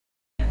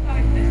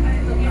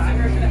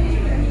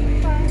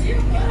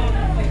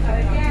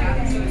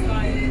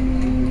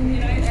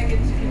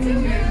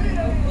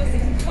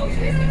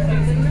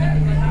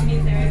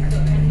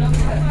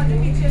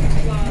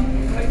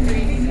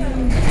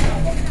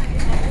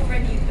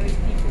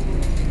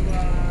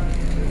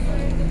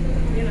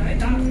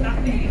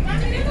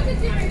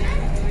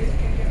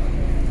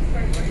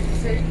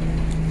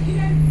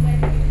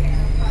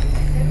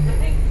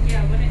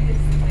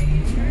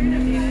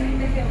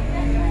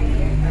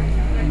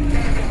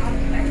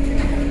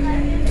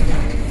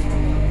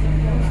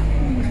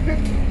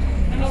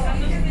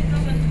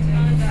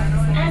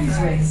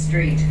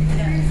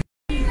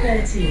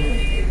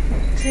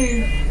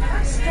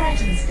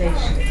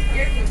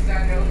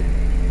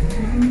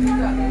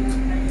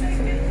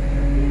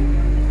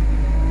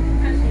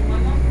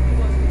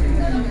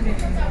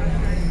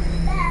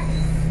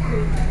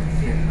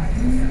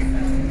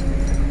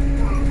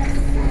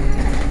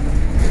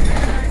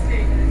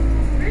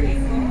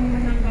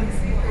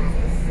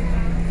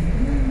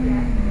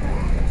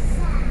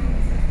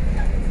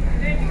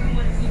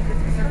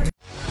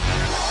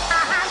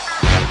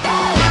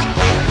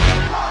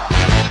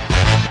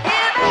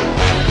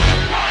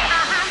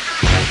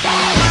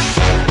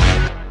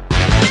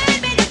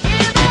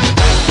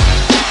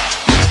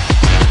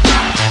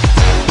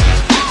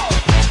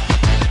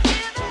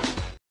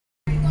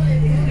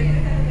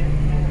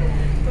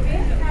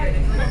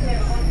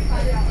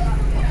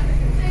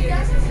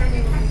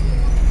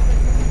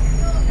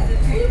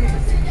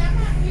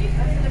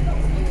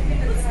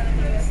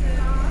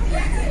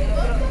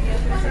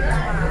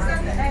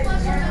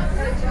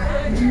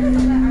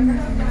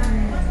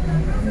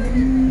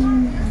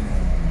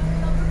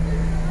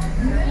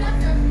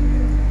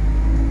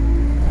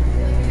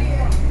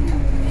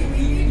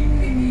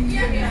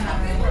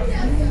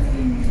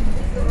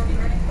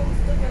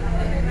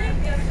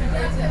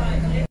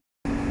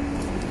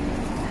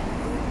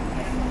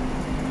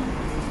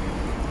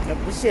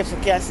safe for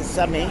Cassie,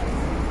 Sammy.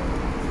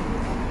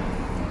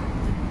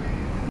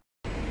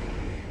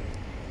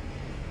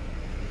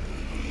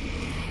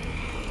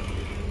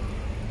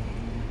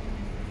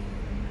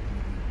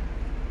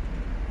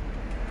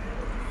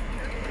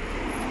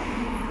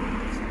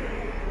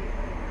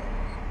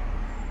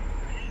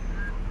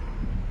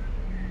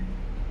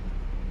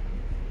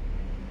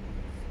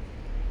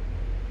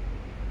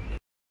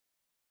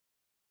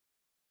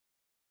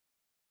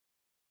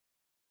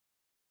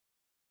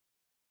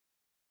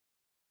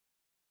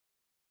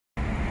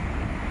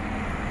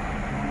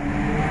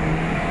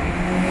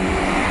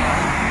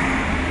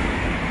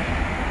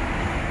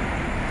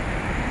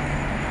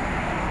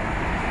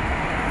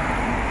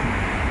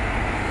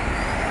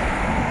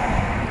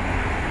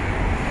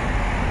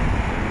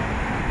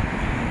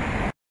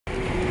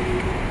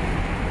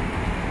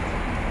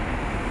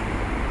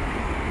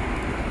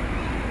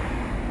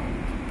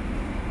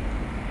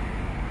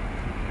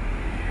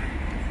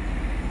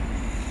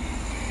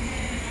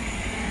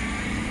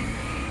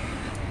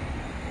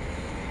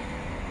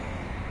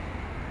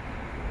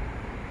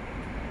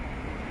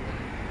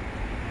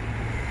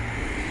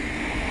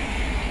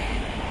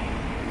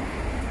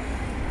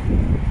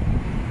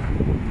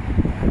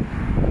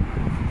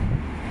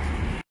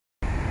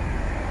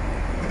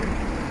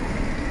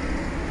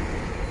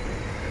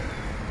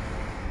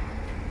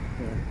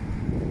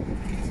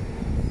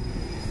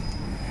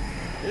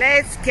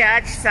 Let's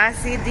catch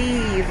Sassy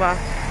Diva.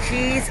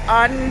 She's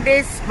on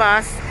this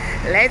bus.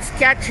 Let's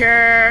catch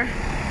her.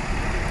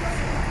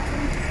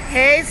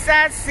 Hey,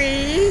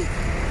 Sassy.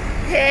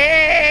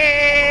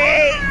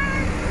 Hey.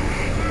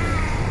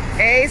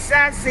 Hey,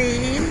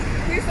 Sassy.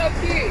 She's so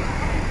cute.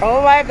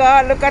 Oh my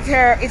God, look at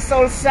her. It's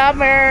all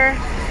summer.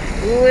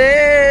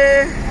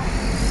 Woo.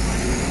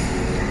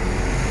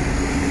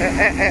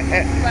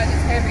 But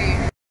it's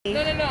heavy.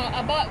 No.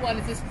 I bought one.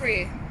 It's a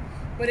spray.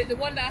 But the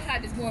one that I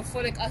had is more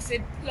folic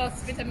acid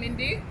plus vitamin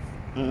D.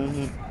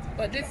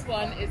 But this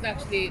one is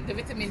actually the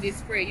vitamin D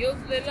spray. You'll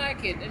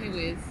like it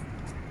anyways.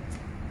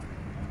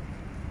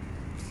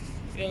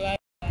 You'll like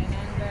it.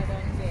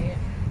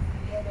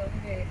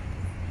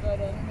 Go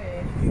down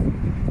there.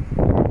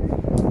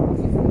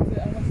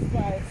 I'm a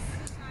spice.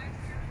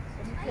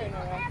 Let me turn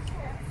around.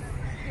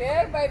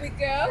 Yeah, baby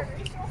girl.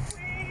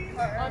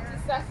 Auntie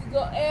Sassy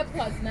got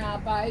AirPods now,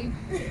 babe.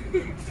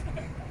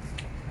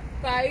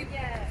 Babe.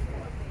 Yeah.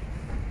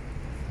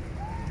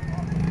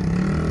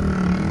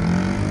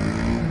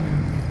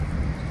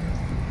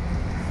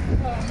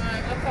 Oh man,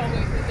 I can't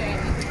wait for that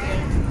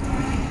again.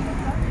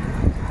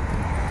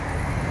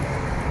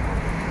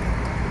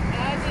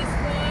 I just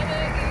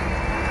wanna eat.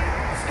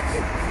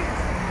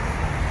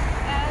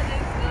 I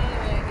just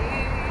wanna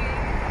eat.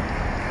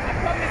 I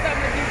promise I'm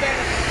gonna do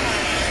better this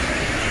time.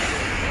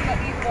 I'm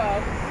gonna eat well.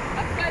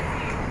 I'm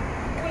fatty.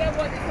 All I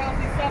want is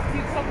healthy stuff,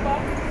 cucumber.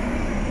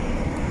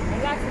 I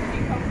like some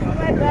cucumber. Oh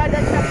my God,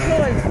 that's a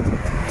close.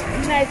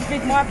 Nice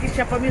big market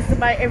shop. I used to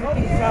buy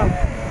everything from.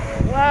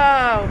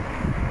 Wow.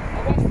 I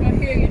washed my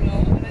hair, you know,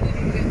 and I didn't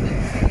even get that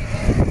thing, you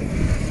know.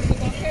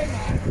 Look okay,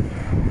 man.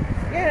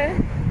 Yeah.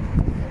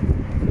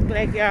 Look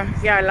like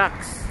your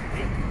locks.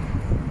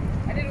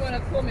 I didn't want to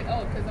comb it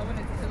out because I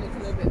wanted it to look a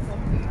little bit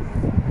funky.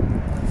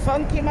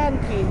 Funky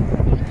Monkey.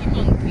 Funky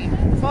Monkey.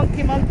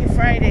 Funky Monkey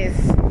Fridays.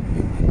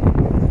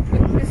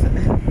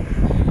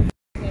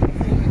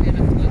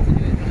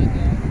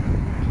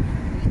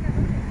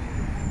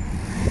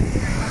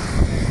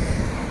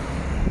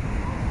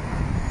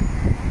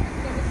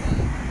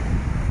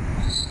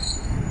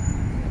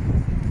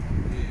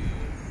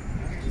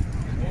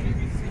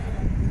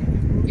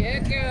 Yeah,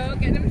 girl,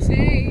 get them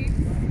shades.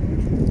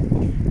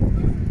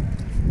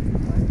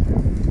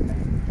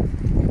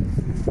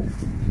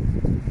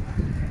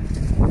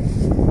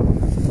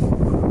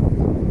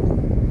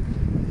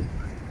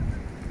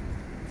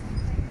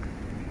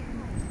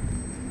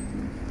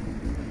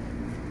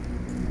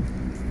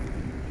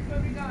 Where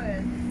we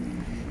going?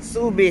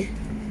 Subi.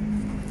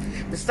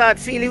 We start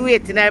feeling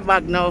weight in our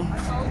bag now. I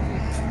told you.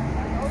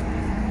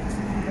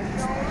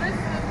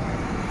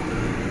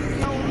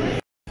 Don't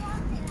listen.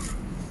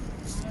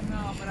 I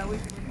know, but I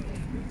wish you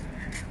would.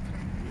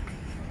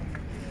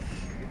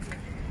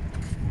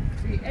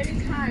 See,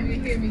 anytime you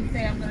hear me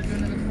say I'm going to do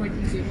another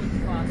 14-day winter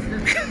fast,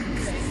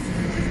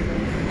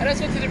 I just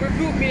want you to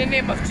rebuke me in the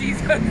name of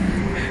Jesus.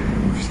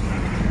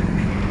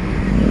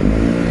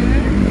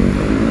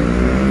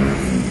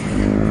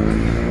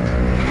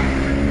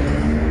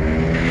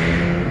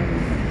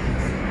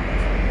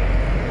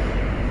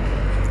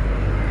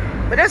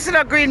 But there's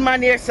no green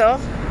man here, so.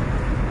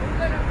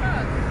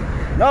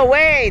 No,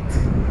 wait.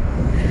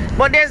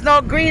 But there's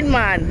no green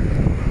man.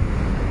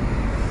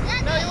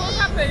 No, it won't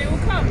happen. It will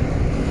come.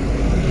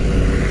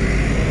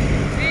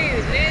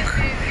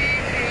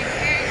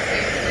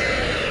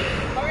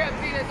 Hurry up,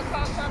 see, there's a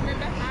car coming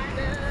behind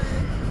us.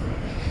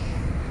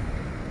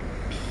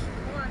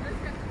 Come on, let's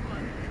get this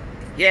one.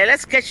 Yeah,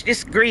 let's catch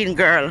this green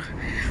girl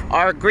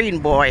or green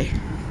boy.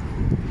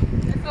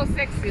 It's so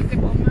sexy. It's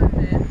about my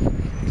man.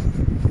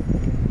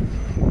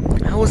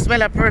 I will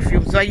smell a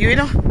perfume, so you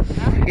know,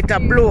 it a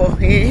blow.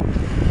 Eh?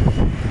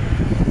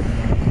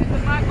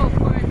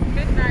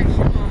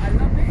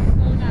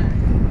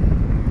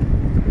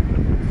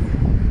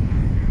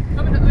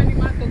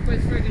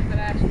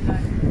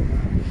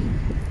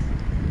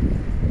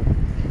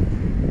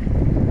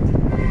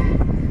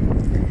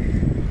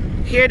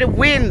 Hear the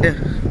wind.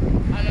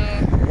 I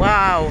know.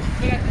 Wow. I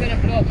feel like it's gonna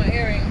blow up my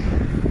earring.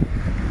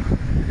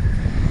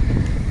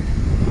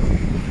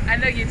 I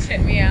know you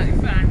checked me out,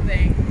 it's fine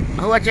thing.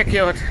 Who I check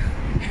you out?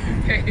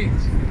 Page.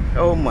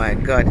 Oh my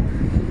god.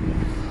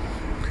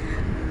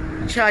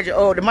 Charger.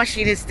 Oh, the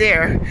machine is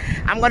there.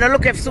 I'm gonna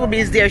look if Subi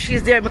is there.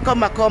 She's there. Me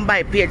come back, come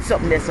buy paid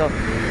something there. So What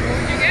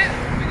would you get?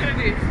 What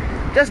you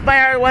gonna do? just buy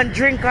her one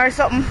drink or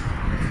something.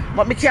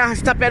 But me can't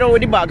stop it out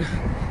with the bag.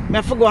 Me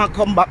have to go and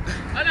come back.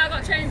 Oh no, I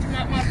got changed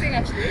my thing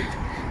actually.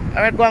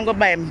 Alright, go and go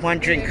buy him one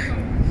drink.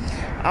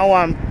 Yeah, I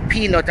want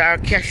peanut or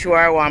cashew or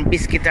I want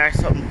biscuit or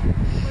something.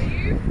 for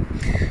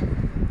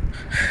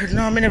you?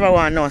 No, me never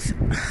want no.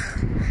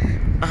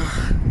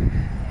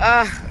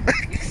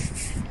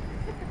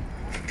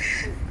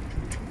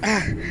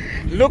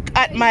 Look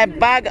at my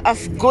bag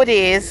of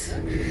goodies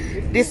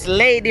this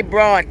lady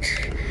brought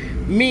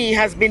me.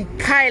 Has been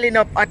piling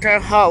up at her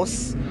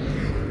house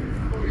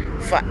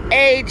for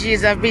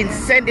ages. I've been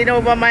sending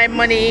over my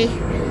money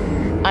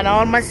and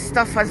all my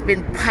stuff has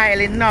been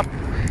piling up.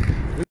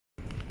 I'm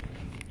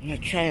gonna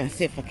try and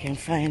see if I can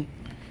find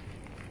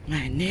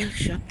my nail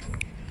shop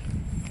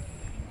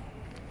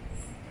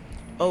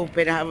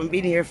open. I haven't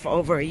been here for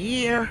over a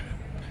year.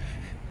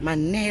 My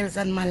nails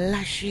and my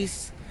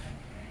lashes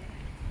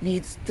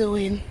needs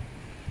doing.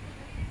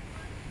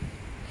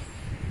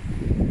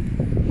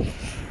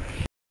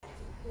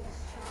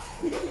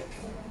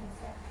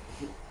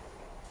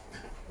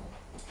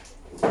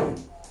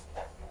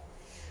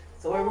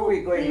 So where were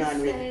we going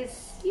on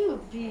with?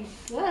 You be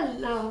well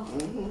now.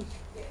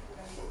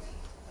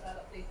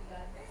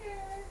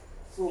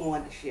 Who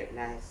want the shape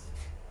nice?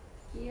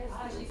 Yes,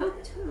 I'm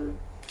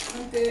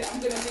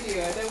doing a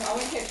video. I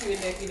won't catch you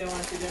in there if you don't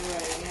want to, don't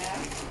worry,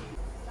 yeah?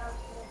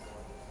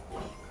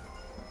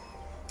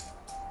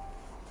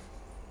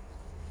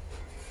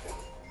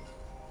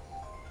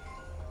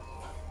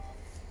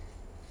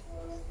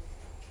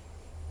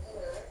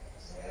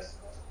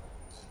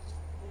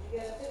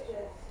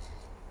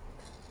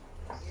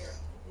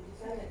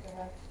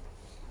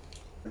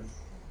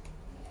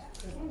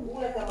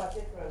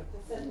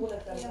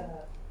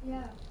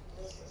 yeah.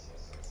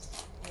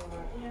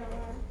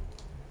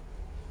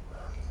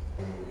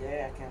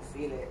 Yeah, I can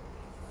feel it.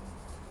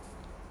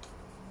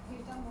 You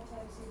done what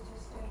I said,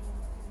 just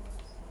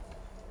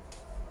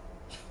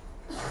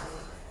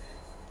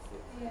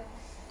yeah.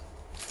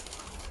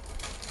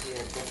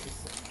 Yeah, that is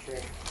a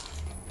trick.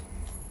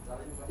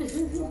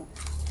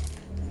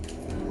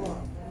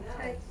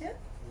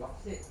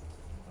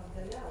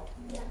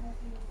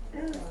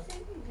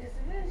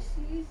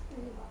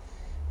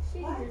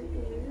 Why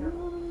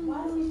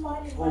are you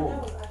finding my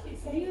nose? I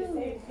keep saying the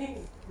same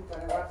thing.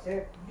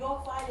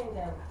 You're finding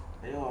them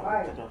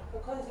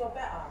because you're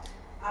better.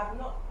 I'm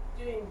not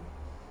doing.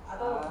 I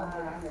don't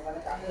want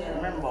to.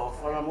 Remember,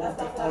 for a move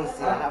to Tulse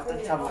Hill, I have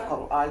to travel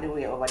come all the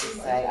way over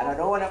this side, and I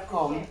don't want to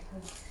come.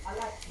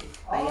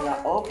 And you're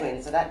not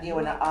open. So that day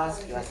when I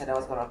asked you, I said I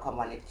was going to come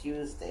on a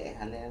Tuesday,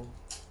 and then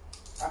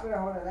if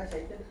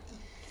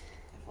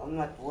I'm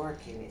not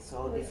working, it's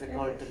so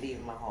difficult to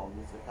leave my home.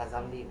 It's because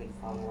I'm leaving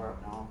from work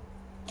now.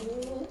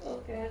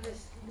 Okay,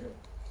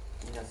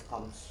 You just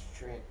come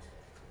straight.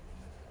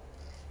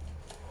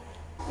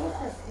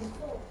 processing.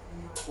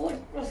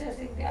 Food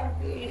processing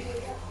therapy.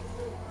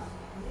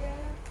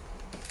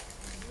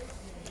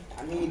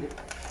 I need.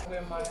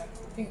 Wear my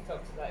pink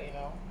top to that, you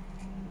know.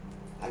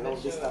 I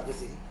love this stuff, you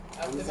see.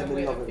 I've I'm never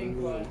wear love the it.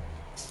 pink one.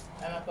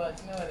 And I thought,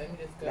 you know what, let me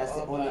just go That's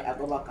the all only, black. I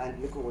go back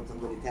and look over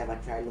somebody time I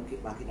try look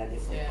it back in a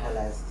different Yeah.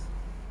 colors.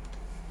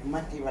 The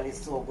material is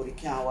so good, it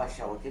can't wash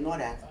out. You know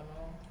that? I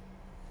know.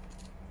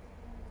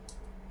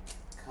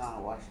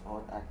 Can't wash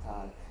out at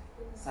all.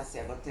 Sassy,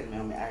 I got tell me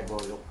how my eyebrow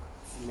look.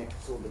 To make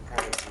so the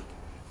clarity.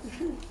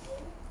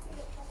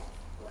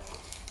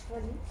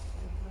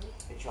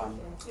 Which one?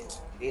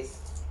 This?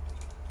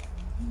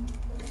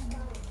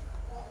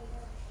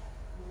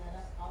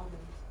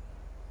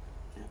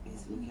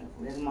 Please be careful.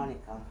 Where's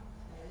Monica?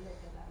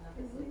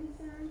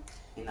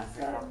 In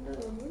Africa.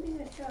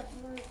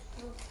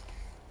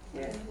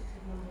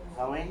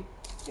 Going?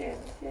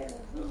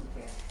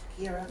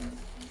 Kira?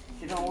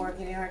 She don't work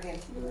in here again?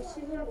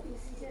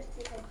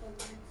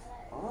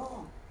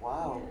 Oh,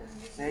 wow.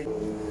 Say.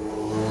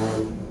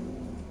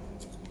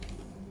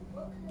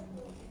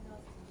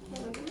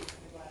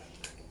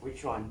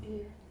 Which one?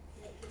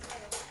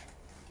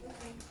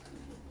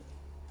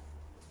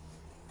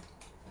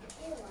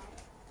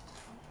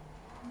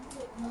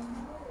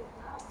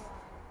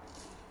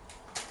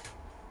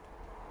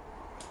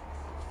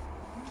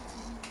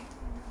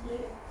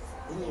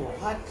 Ew,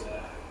 hot.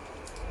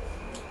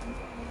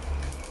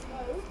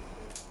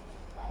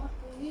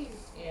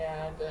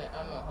 Yeah,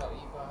 I'm not hot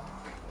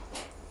either.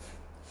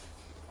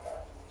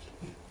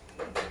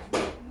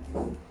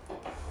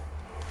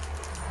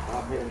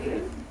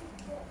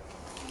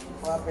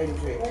 What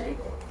penetrate?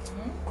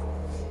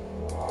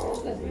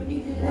 Because we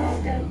needed a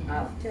long time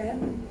after,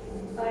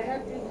 I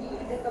had to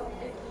give the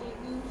completely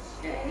new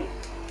shape.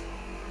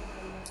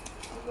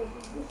 Because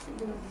we used to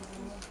do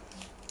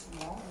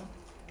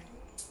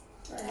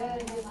My hair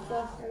is just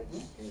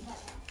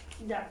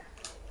done.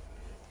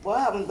 Well,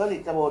 I haven't done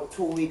it about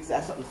 2 weeks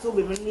or something. So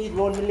we will need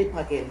round my lip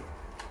again.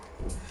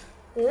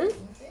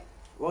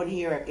 Round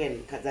here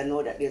again, because I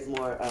know that there's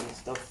more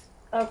stuff.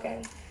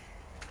 Okay.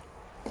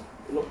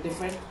 Look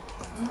different?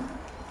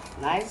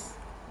 Nice?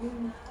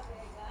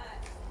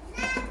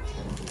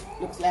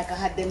 Looks like I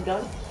had them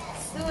done.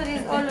 Subi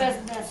is always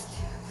best.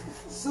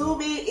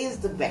 Subi is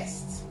the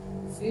best.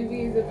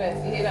 Subi is the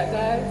best. You hear that,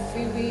 guys?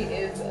 Subi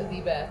is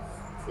the best.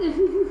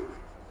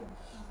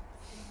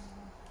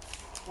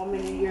 How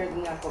many years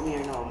did I come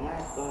here now? My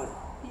God.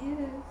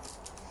 Yes.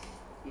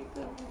 You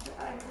come with the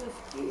eyebrow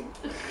skin.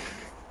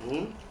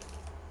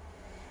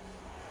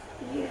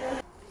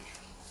 Yeah.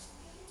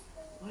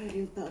 Why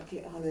didn't talk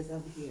you always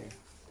up here?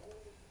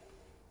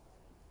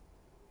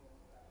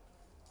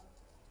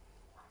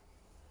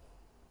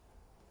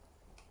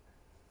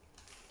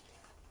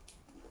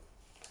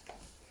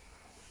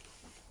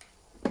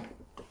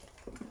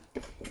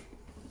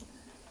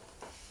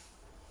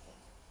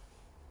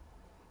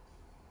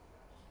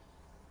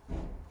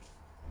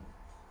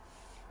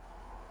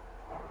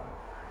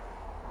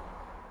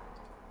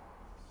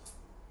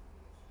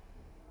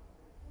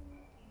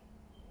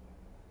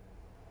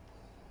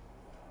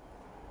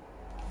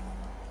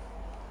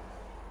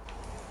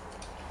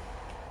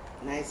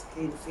 Nice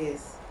clean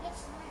face.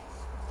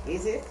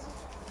 Is it?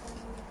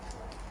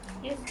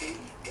 Yes,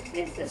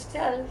 this is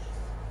Tulse.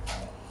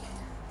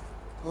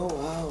 Oh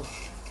wow.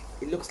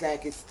 It looks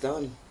like it's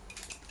done.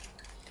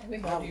 I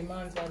think I'll do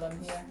mine while I'm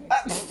here.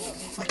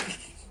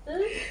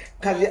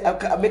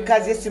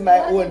 Because you see my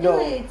own now.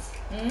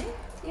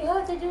 You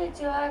have to do it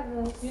to your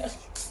eyebrows.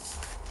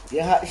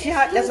 Yeah,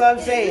 that's what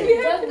I'm saying.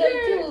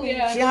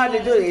 Yeah, She had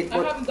to do it, I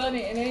but haven't done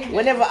it in ages.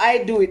 whenever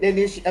I do it, then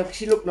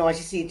she look now and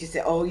she see it, she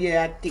say, oh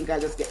yeah, I think I'll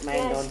just get mine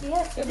done.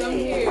 Yes, Because I'm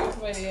here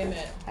already,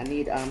 innit? I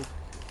need, let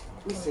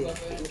me see.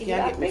 If you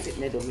can't get me fit,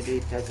 me do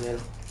it as well.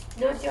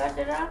 Don't you want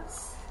the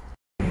wraps?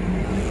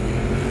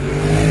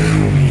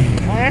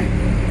 Huh?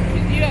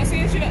 You don't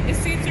see it? It's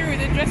see through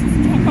the dresses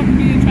to come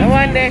be The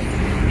one there?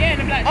 Yeah,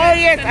 the black Oh dress.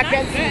 yes, It's a I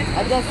can nice see. dress.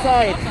 I just saw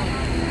it. I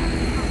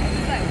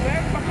was like, wear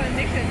proper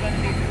knickers at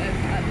least.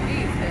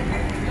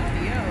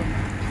 Bloody hell.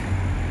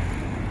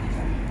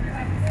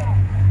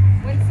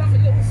 When some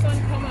little sun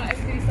come out,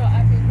 everybody start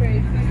acting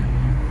crazy.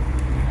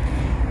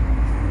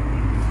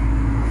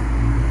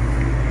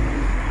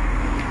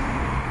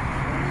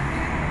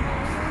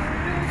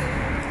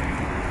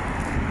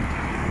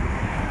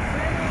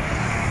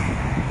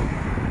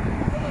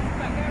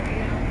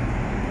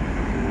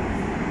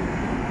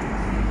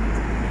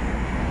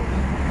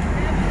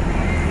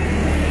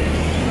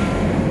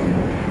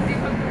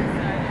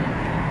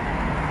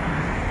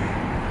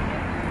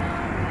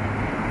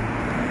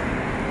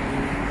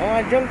 Oh,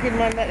 junkin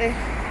man that eh.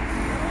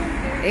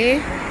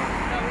 Eh?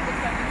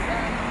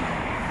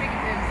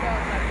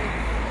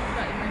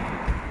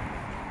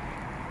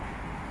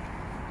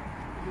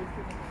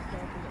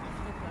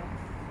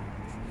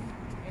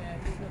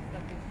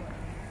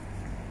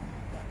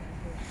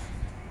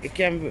 It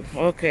can be,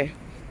 okay.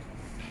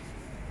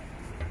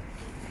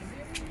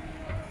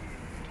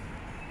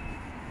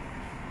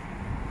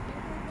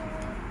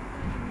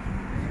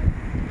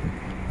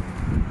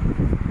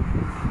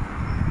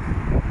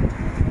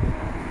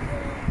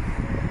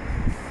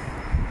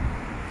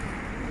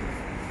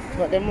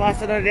 But the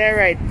master not the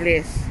right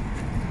place.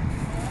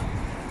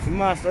 The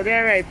master the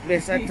right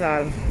place at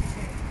all.